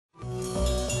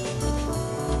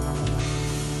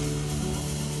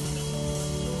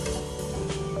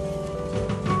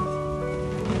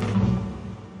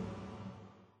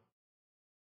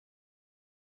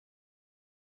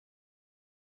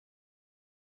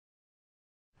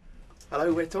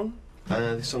Hello, we're Tunng.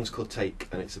 This song's called Take,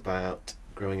 and it's about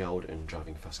growing old and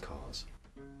driving fast cars.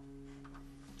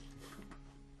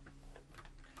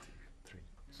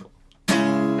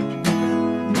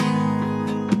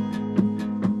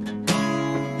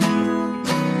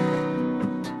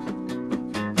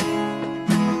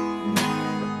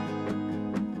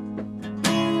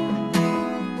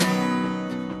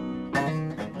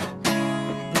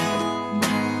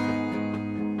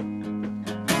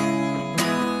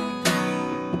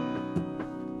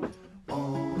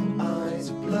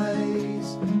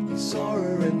 Saw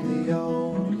her in the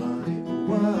old light,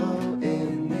 well,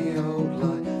 in the old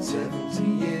light. 70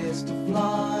 years to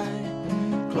fly,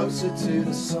 closer to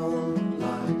the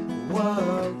sunlight,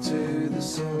 well, to the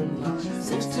sunlight.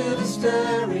 Sings to the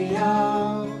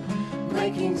stereo,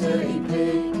 making dirty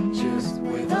pictures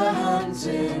with her hands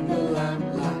in the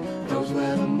lamplight. Knows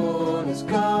where the mourners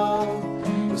go,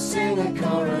 we'll sing a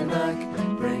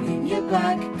coronac, bringing you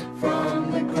back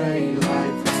from the grey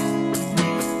light.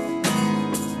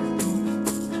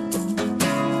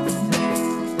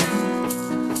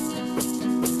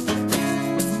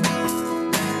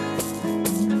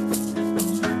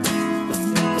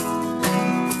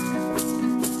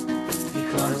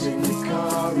 In the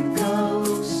car and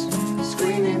goes,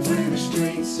 screaming through the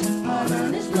streets, heart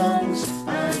on his lungs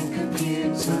and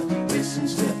computer,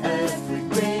 listens to every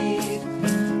beat,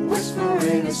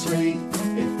 whispering asleep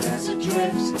if there's a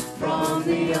drift from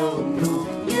the old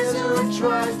north. Years are a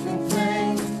trifling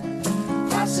thing,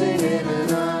 passing in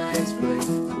an eye's blink,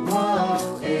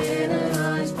 whoa, in an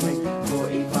eye's blink.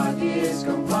 45 years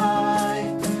gone by,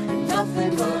 in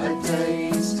nothing but a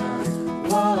day's time,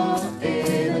 whoa,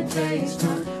 in a day's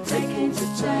time. Taking to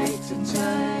take to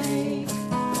take,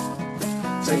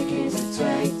 taking to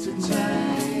take to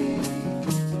take,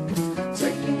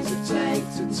 taking to take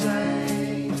to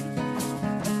take,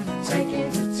 taking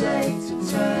to take to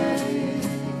take.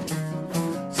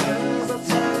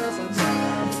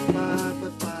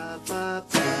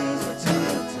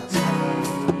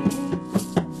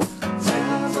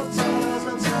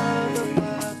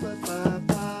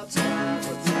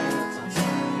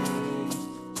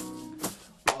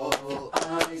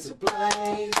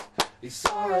 He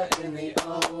saw her in the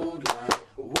old light,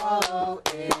 whoa,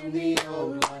 in the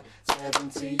old light.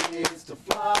 70 years to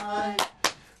fly,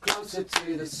 closer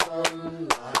to the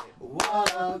sunlight,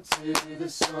 whoa, to the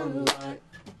sunlight.